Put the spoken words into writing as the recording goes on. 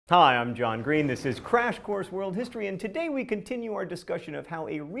Hi, I'm John Green. This is Crash Course World History, and today we continue our discussion of how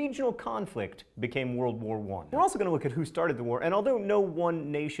a regional conflict became World War I. We're also going to look at who started the war, and although no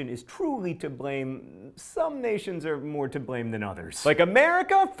one nation is truly to blame, some nations are more to blame than others. Like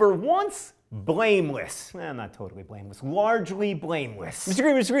America, for once, blameless. Well, not totally blameless. Largely blameless.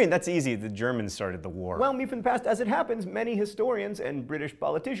 Mr. Green, that's easy. The Germans started the war. Well, me from the past, as it happens, many historians and British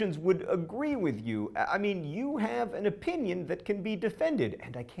politicians would agree with you. I mean, you have an opinion that can be defended,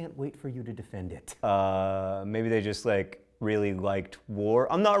 and I can't wait for you to defend it. Maybe they just, really liked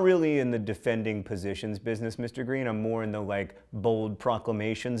war. I'm not really in the defending positions business, Mr. Green. I'm more in the, bold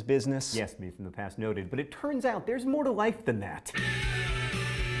proclamations business. Yes, me from the past noted. But it turns out there's more to life than that.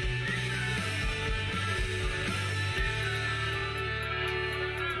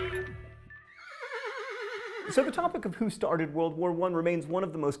 So the topic of who started World War I remains one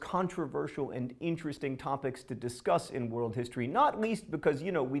of the most controversial and interesting topics to discuss in world history, not least because,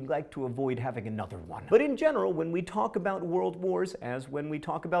 we'd like to avoid having another one. But in general, when we talk about world wars, as when we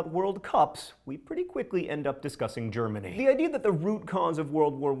talk about World Cups, we pretty quickly end up discussing Germany. The idea that the root cause of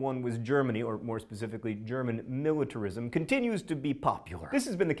World War I was Germany, or more specifically German militarism, continues to be popular. This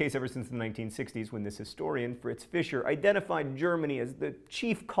has been the case ever since the 1960s, when this historian, Fritz Fischer, identified Germany as the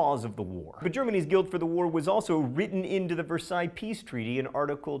chief cause of the war. But Germany's guilt for the war was also written into the Versailles Peace Treaty in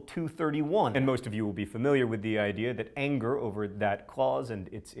Article 231. And most of you will be familiar with the idea that anger over that clause and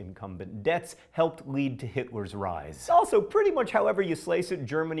its incumbent debts helped lead to Hitler's rise. Also, pretty much however you slice it,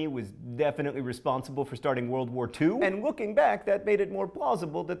 Germany was definitely responsible for starting World War II. And looking back, that made it more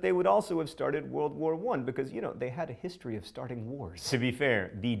plausible that they would also have started World War I because, they had a history of starting wars. To be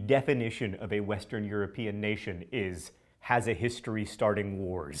fair, the definition of a Western European nation is has a history starting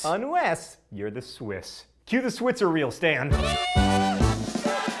wars. Unless you're the Swiss. Cue the Switzer reel, Stan.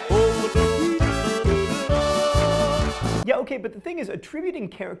 Yeah, okay, but the thing is, attributing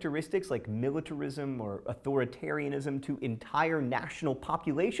characteristics like militarism or authoritarianism to entire national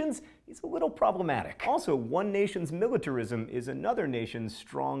populations is a little problematic. Also, one nation's militarism is another nation's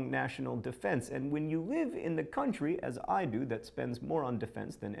strong national defense, and when you live in the country, as I do, that spends more on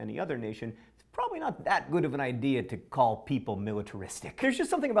defense than any other nation, it's probably not that good of an idea to call people militaristic. There's just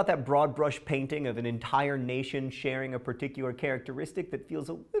something about that broad brush painting of an entire nation sharing a particular characteristic that feels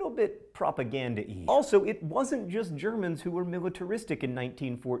a little bit propaganda-y. Also, it wasn't just Germans who were militaristic in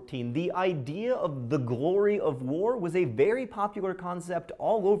 1914. The idea of the glory of war was a very popular concept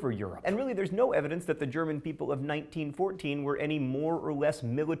all over Europe. And really, there's no evidence that the German people of 1914 were any more or less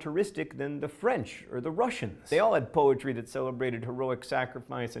militaristic than the French or the Russians. They all had poetry that celebrated heroic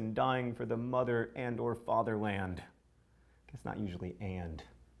sacrifice and dying for the mother and or fatherland. I guess not usually and.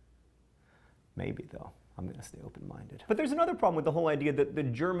 Maybe, though. I'm going to stay open-minded. But there's another problem with the whole idea that the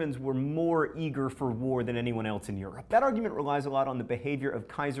Germans were more eager for war than anyone else in Europe. That argument relies a lot on the behavior of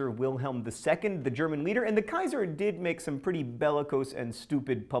Kaiser Wilhelm II, the German leader, and the Kaiser did make some pretty bellicose and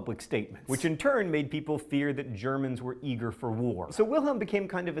stupid public statements, which in turn made people fear that Germans were eager for war. So Wilhelm became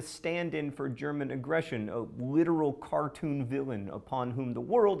kind of a stand-in for German aggression, a literal cartoon villain upon whom the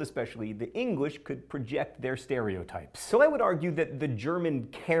world, especially the English, could project their stereotypes. So I would argue that the German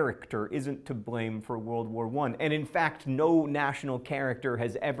character isn't to blame for World War I, and in fact, no national character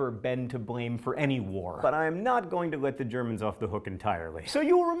has ever been to blame for any war. But I am not going to let the Germans off the hook entirely. So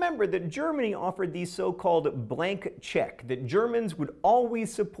you'll remember that Germany offered the so-called blank check, that Germans would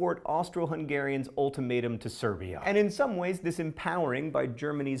always support Austro-Hungarians' ultimatum to Serbia. And in some ways, this empowering by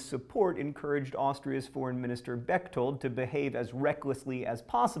Germany's support encouraged Austria's foreign minister Bechtold to behave as recklessly as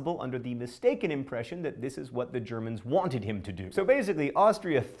possible under the mistaken impression that this is what the Germans wanted him to do. So basically,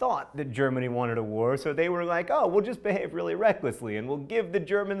 Austria thought that Germany wanted a war, so they were like, oh, we'll just behave really recklessly and we'll give the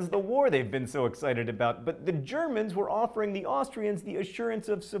Germans the war they've been so excited about. But the Germans were offering the Austrians the assurance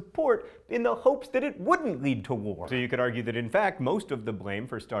of support in the hopes that it wouldn't lead to war. So you could argue that in fact, most of the blame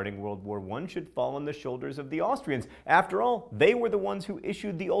for starting World War I should fall on the shoulders of the Austrians. After all, they were the ones who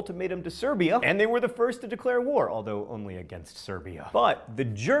issued the ultimatum to Serbia, and they were the first to declare war, although only against Serbia. But the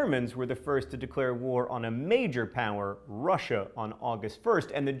Germans were the first to declare war on a major power, Russia, on August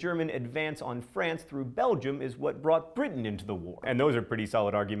 1st, and the German advance on France through Belgium is what brought Britain into the war. And those are pretty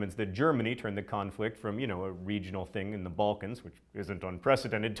solid arguments that Germany turned the conflict from, a regional thing in the Balkans, which isn't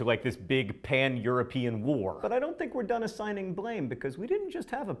unprecedented, to this big pan-European war. But I don't think we're done assigning blame, because we didn't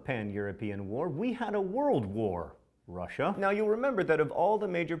just have a pan-European war, we had a world war. Russia. Now, you'll remember that of all the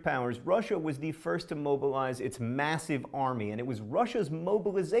major powers, Russia was the first to mobilize its massive army, and it was Russia's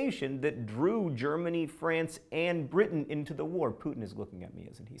mobilization that drew Germany, France, and Britain into the war. Putin is looking at me,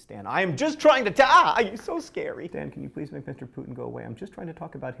 isn't he, Stan? I am just trying to you're so scary. Stan, can you please make Mr. Putin go away? I'm just trying to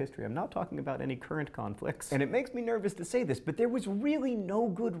talk about history. I'm not talking about any current conflicts. And it makes me nervous to say this, but there was really no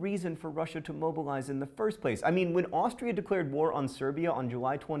good reason for Russia to mobilize in the first place. I mean, when Austria declared war on Serbia on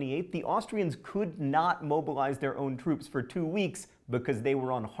July 28th, the Austrians could not mobilize their own troops for 2 weeks because they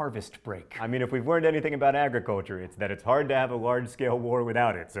were on harvest break. I mean, if we've learned anything about agriculture, it's that it's hard to have a large-scale war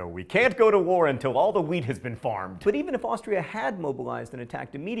without it, so we can't go to war until all the wheat has been farmed. But even if Austria had mobilized and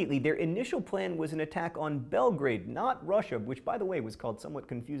attacked immediately, their initial plan was an attack on Belgrade, not Russia, which, by the way, was called somewhat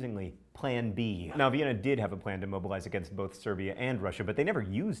confusingly Plan B. Now, Vienna did have a plan to mobilize against both Serbia and Russia, but they never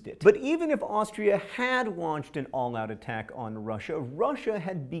used it. But even if Austria had launched an all-out attack on Russia, Russia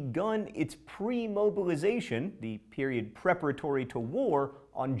had begun its pre-mobilization, the period preparatory to war,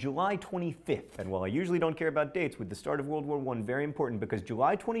 on July 25th. And while I usually don't care about dates, with the start of World War I, very important, because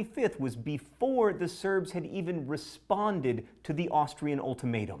July 25th was before the Serbs had even responded to the Austrian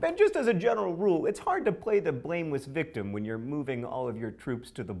ultimatum. And just as a general rule, it's hard to play the blameless victim when you're moving all of your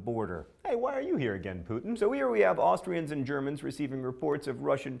troops to the border. Hey, why are you here again, Putin? So here we have Austrians and Germans receiving reports of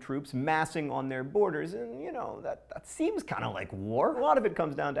Russian troops massing on their borders, and, you know, that seems kind of like war. A lot of it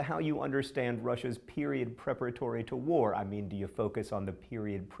comes down to how you understand Russia's period preparatory to war. I mean, do you focus on the period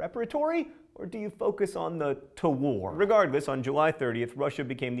preparatory, or do you focus on the to war? Regardless, on July 30th, Russia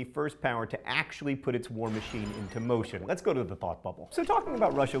became the first power to actually put its war machine into motion. Let's go to the thought bubble. So talking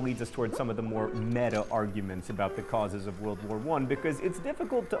about Russia leads us towards some of the more meta arguments about the causes of World War I, because it's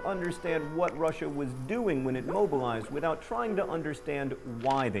difficult to understand what Russia was doing when it mobilized without trying to understand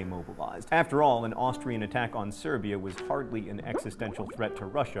why they mobilized. After all, an Austrian attack on Serbia was hardly an existential threat to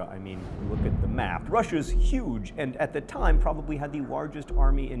Russia. I mean, look at the map. Russia's huge, and at the time probably had the largest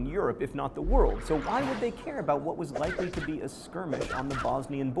army in Europe, if not the world. So why would they care about what was likely to be a skirmish on the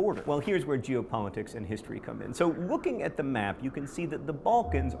Bosnian border? Well, here's where geopolitics and history come in. So looking at the map, you can see that the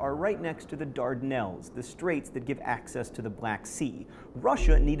Balkans are right next to the Dardanelles, the straits that give access to the Black Sea.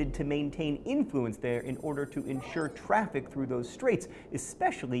 Russia needed to maintain influence there in order to ensure traffic through those straits,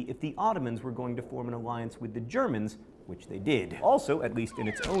 especially if the Ottomans were going to form an alliance with the Germans, which they did. Also, at least in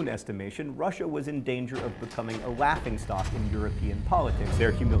its own estimation, Russia was in danger of becoming a laughingstock in European politics.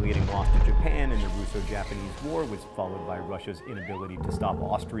 Their humiliating loss to Japan in the Russo-Japanese War was followed by Russia's inability to stop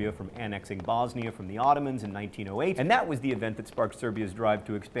Austria from annexing Bosnia from the Ottomans in 1908, and that was the event that sparked Serbia's drive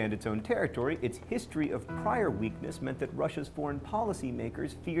to expand its own territory. Its history of prior weakness meant that Russia's foreign policy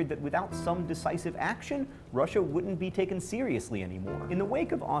makers feared that without some decisive action, Russia wouldn't be taken seriously anymore. In the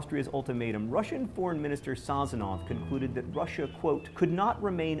wake of Austria's ultimatum, Russian Foreign Minister Sazonov concluded that Russia, quote, could not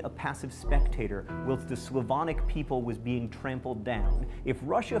remain a passive spectator whilst the Slavonic people was being trampled down. If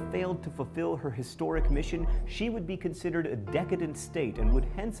Russia failed to fulfill her historic mission, she would be considered a decadent state and would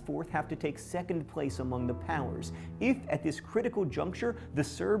henceforth have to take second place among the powers. If, at this critical juncture, the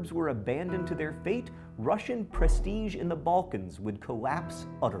Serbs were abandoned to their fate, Russian prestige in the Balkans would collapse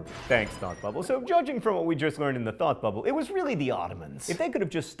utterly. Thanks, Thought Bubble. So judging from what we just learned in the Thought Bubble, it was really the Ottomans. If they could have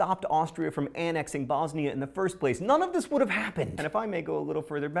just stopped Austria from annexing Bosnia in the first place, none of this would have happened. And if I may go a little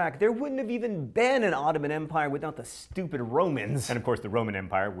further back, there wouldn't have even been an Ottoman Empire without the stupid Romans. And of course, the Roman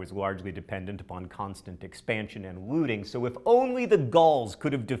Empire was largely dependent upon constant expansion and looting, so if only the Gauls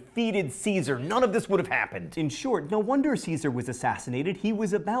could have defeated Caesar, none of this would have happened. In short, no wonder Caesar was assassinated. He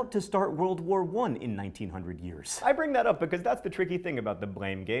was about to start World War I in 1900 years. I bring that up because that's the tricky thing about the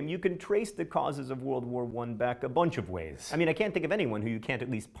blame game. You can trace the causes of World War I back a bunch of ways. I mean, I can't think of anyone who you can't at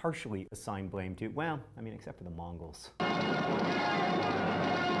least partially assign blame to. Well, I mean, except for the Mongols.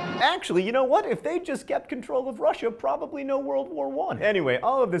 Actually, you know what? If they just kept control of Russia, probably no World War I. Anyway,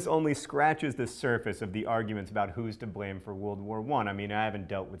 all of this only scratches the surface of the arguments about who's to blame for World War I. I mean, I haven't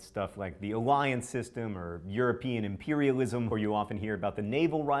dealt with stuff like the alliance system or European imperialism, or you often hear about the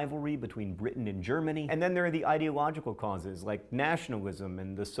naval rivalry between Britain and Germany. And then there are the ideological causes like nationalism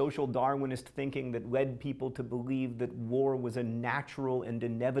and the social Darwinist thinking that led people to believe that war was a natural and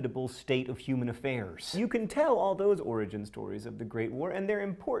inevitable state of human affairs. You can tell all those origin stories of the Great War, and they're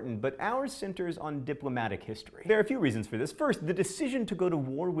important, but ours centers on diplomatic history. There are a few reasons for this. First, the decision to go to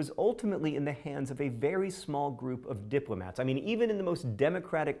war was ultimately in the hands of a very small group of diplomats. I mean, even in the most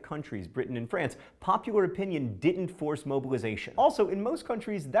democratic countries, Britain and France, popular opinion didn't force mobilization. Also, in most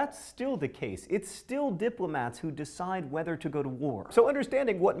countries, that's still the case. It's still diplomats who decide whether to go to war. So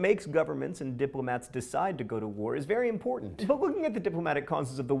understanding what makes governments and diplomats decide to go to war is very important. But looking at the diplomatic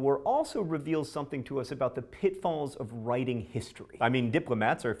causes of the war also reveals something to us about the pitfalls of writing history. I mean,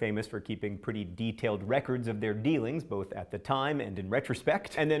 diplomats Diplomats are famous for keeping pretty detailed records of their dealings, both at the time and in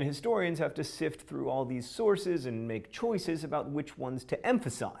retrospect. And then historians have to sift through all these sources and make choices about which ones to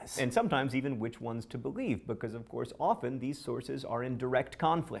emphasize, and sometimes even which ones to believe, because of course often these sources are in direct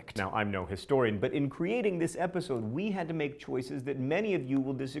conflict. Now, I'm no historian, but in creating this episode, we had to make choices that many of you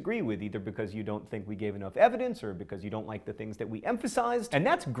will disagree with, either because you don't think we gave enough evidence or because you don't like the things that we emphasized. And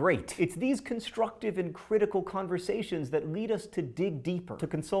that's great. It's these constructive and critical conversations that lead us to dig deeper,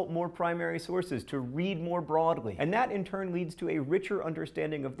 to consult more primary sources, to read more broadly. And that in turn leads to a richer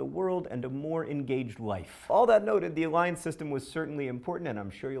understanding of the world and a more engaged life. All that noted, the alliance system was certainly important, and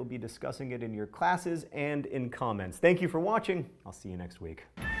I'm sure you'll be discussing it in your classes and in comments. Thank you for watching. I'll see you next week.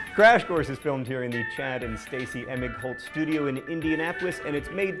 Crash Course is filmed here in the Chad and Stacy Emig-Holt studio in Indianapolis, and it's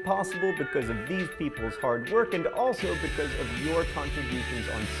made possible because of these people's hard work and also because of your contributions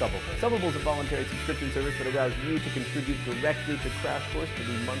on Subbable. Subbable is a voluntary subscription service that allows you to contribute directly to Crash Course for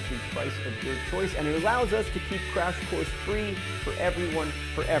the monthly price of your choice, and it allows us to keep Crash Course free for everyone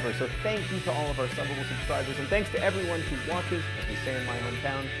forever. So thank you to all of our Subbable subscribers, and thanks to everyone who watches. As we say in my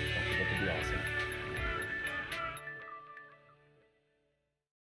hometown, don't forget to be awesome.